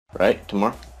Right?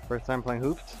 Tomorrow? First time playing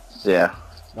hoops? Yeah.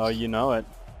 Oh, you know it.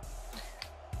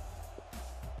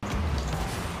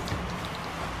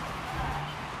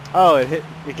 Oh, it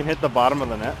can hit the bottom of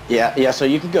the net? Yeah, so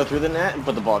you can go through the net,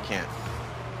 but the ball can't.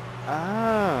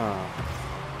 Oh.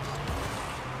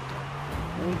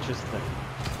 Interesting.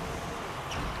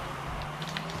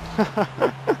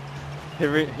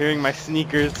 Hearing my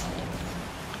sneakers.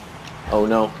 Oh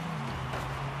no.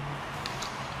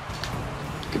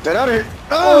 Get that out of here!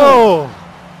 Oh!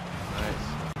 Nice.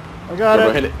 I got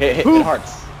Bro, it. hit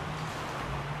hearts.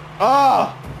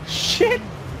 Oh! Shit!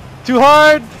 Too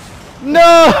hard!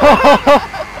 No!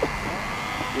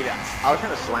 Yeah, I was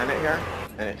trying to slam it here,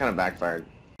 and it kind of backfired.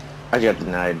 I got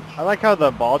denied. I like how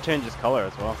the ball changes color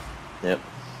as well. Yep.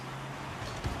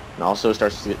 And also it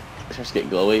starts to get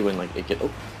glowy when like it get. Oh,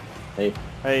 hey.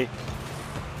 Hey.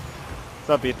 What's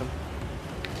up, Ethan?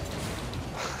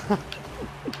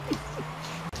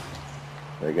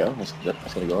 There you go. That's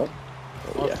gonna go up.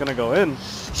 Oh, it's gonna go in.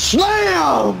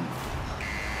 Slam!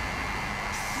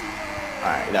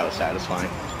 Alright, that was satisfying.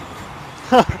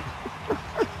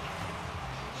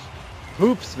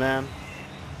 Hoops, man.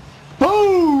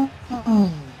 Boom!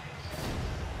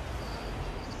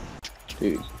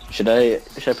 Dude, should I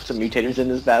put some mutators in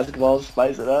this basketball to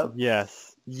spice it up?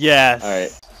 Yes. Yes.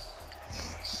 Alright.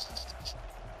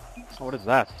 What is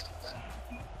that?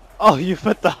 Oh, you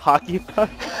put the hockey puck?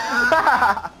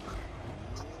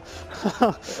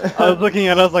 I was looking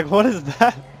at it, I was like, what is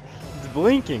that? It's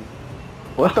blinking.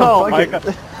 What the Oh fuck my is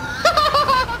god.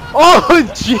 Oh,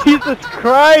 Jesus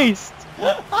Christ!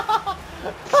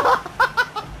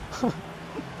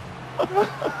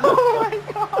 Oh my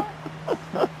god!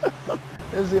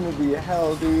 This is gonna be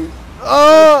hell, dude.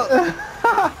 Oh!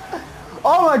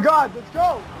 Oh my god, let's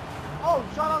go! Oh,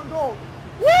 shot on goal!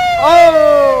 Woo!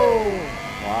 Oh!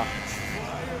 Wow.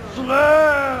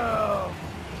 Slam!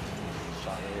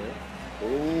 Shot here.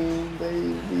 Oh,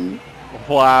 baby.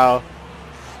 Wow.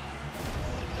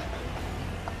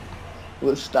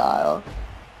 With style.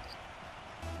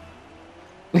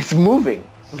 It's moving.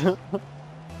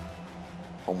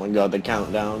 Oh my god, the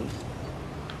countdown.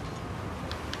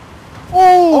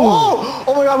 Oh!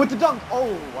 Oh my god, with the dunk!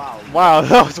 Oh, wow. Wow,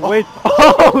 that was way...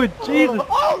 Oh, Jesus!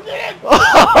 Oh, get it!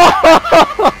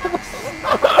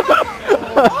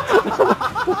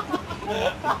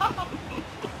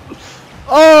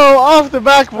 Oh, off the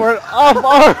backboard, off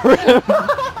our rim!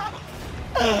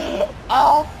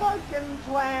 All fucking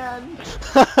planned!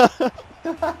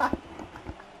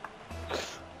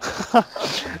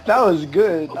 That was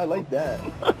good. I like that.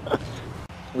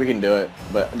 We can do it,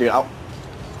 but dude, I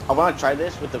want to try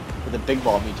this with the big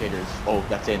ball mutators. Oh,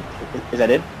 that's in. Is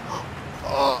that in?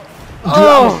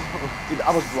 Dude,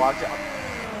 I was blocked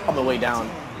on the way down.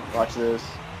 Watch this.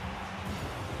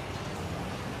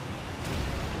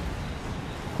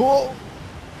 Cool.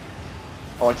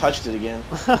 Oh, I touched it again.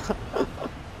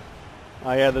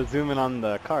 Oh yeah, the zoom in on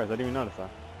the cars. I didn't even notice that.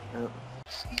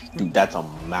 Dude, that's a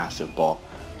massive ball.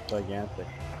 Gigantic.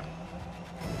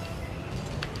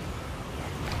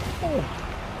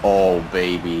 Oh,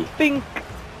 baby. Think.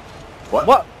 What?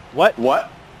 What? What? What?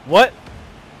 What?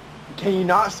 Can you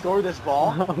not score this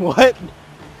ball? What?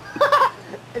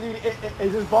 Dude,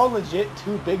 is this ball legit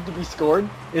too big to be scored?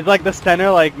 Is like the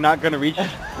center like not gonna reach the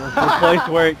place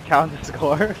where it counts as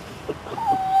score?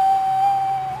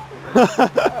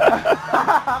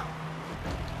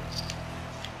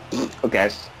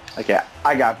 Okay,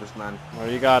 I got this, man. Oh,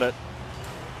 you got it.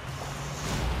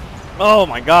 Oh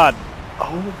my god.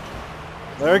 Oh.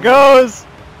 There it goes!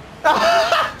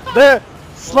 There!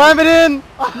 Slam it in!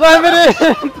 Slam it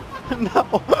in!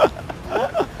 No!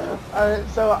 Alright,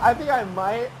 so I think I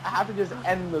might have to just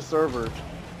end the server.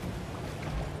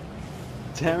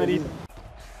 Damn it, Ethan.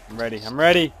 I'm ready, I'm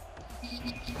ready!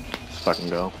 Let's fucking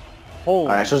go. Holy.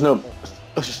 Alright, so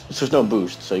there's no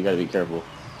boost, so you gotta be careful.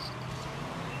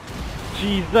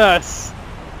 Jesus!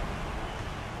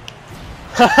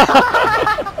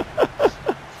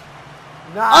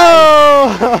 Nice.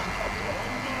 Oh!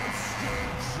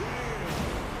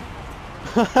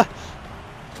 How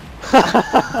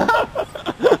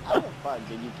the fuck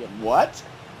did you get what?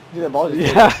 Dude, that ball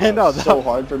just Yeah, I know. So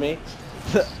hard for me.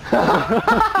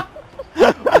 I'm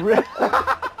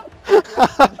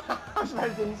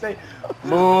surprised didn't say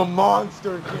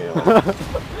monster kill.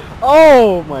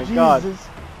 Oh my god. Jesus.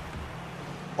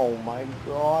 Oh my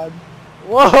god.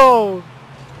 Whoa!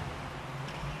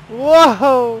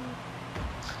 Whoa!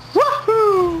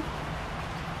 Woohoo!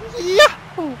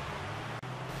 Yahoo!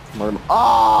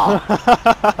 Ah!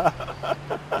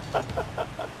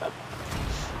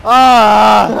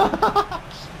 Ah!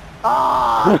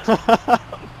 Ah!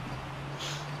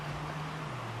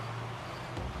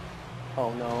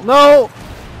 Oh no. No!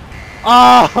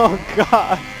 Oh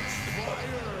god!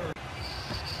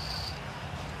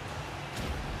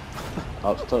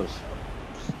 Oh, it's close.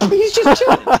 He's just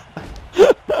chilling.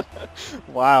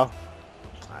 Wow.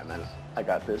 Alright, man. I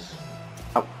got this.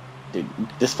 Oh, dude,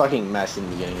 this fucking mess in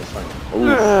the beginning is funny.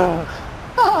 Oh.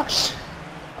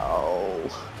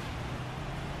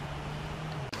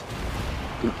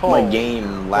 My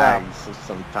game lags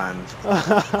sometimes.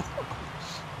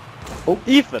 Oh,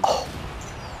 Ethan! Oh.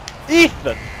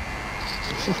 Ethan!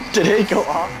 Did it go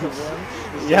off the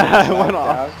rim? Yeah, it went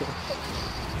off.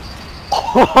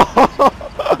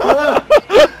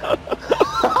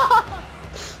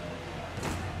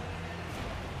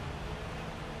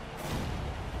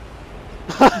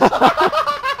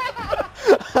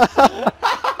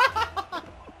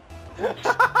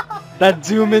 That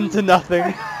zoom into nothing.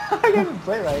 I can't even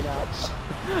play right now.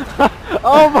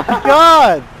 Oh my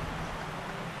god!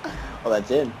 Oh,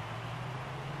 that's in.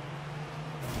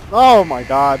 Oh my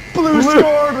god. Blue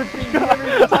scored with me. We never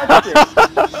even touched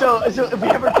it. So if we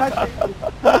ever touch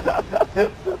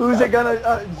it, who's it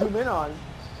gonna zoom in on?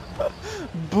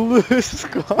 Blue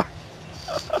score.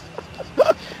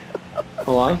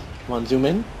 Hold on. Come on, zoom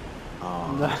in.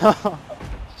 Oh. No.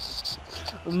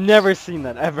 I've never seen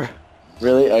that ever.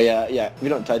 Really? Oh yeah, yeah. We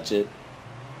don't touch it.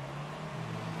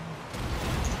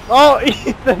 Oh,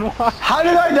 Ethan, why? How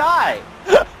did I die?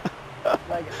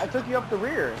 Like, I took you up the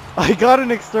rear. I got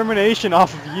an extermination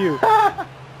off of you.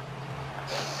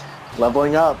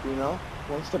 Leveling up, you know?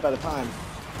 One step at a time.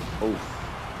 Oh.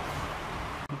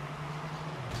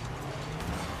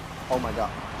 Oh my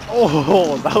god.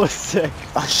 Oh, that was sick.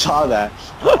 I saw that.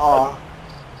 Aw.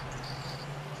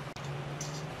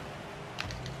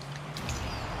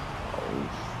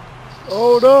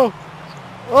 Oh no!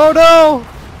 Oh no!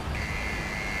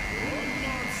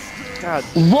 God,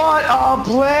 What a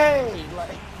play!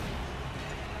 Like,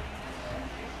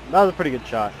 that was a pretty good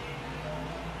shot.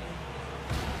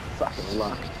 fucking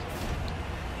luck.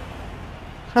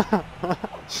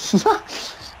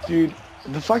 Dude,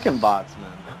 the fucking bots,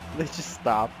 man. They just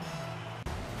stopped.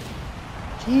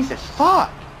 Jesus,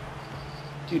 fuck!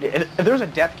 Dude, if there's a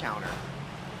death counter.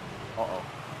 Uh-oh.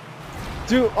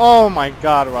 Dude, oh my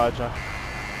god, Raja.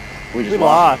 We just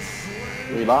lost.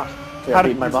 We lost. How I did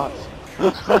beat my bots.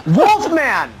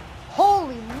 Wolfman!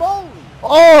 Holy moly!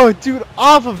 Oh, dude,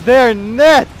 off of their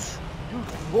net! Dude,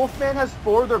 Wolfman has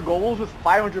 4 of their goals with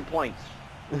 500 points.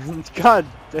 God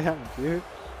damn, dude.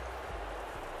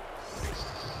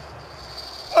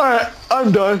 Alright,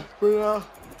 I'm done for now.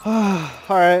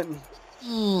 Alright.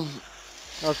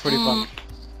 That was pretty fun.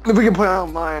 If we can play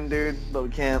online, dude, but we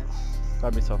can't.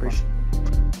 That'd be so fun.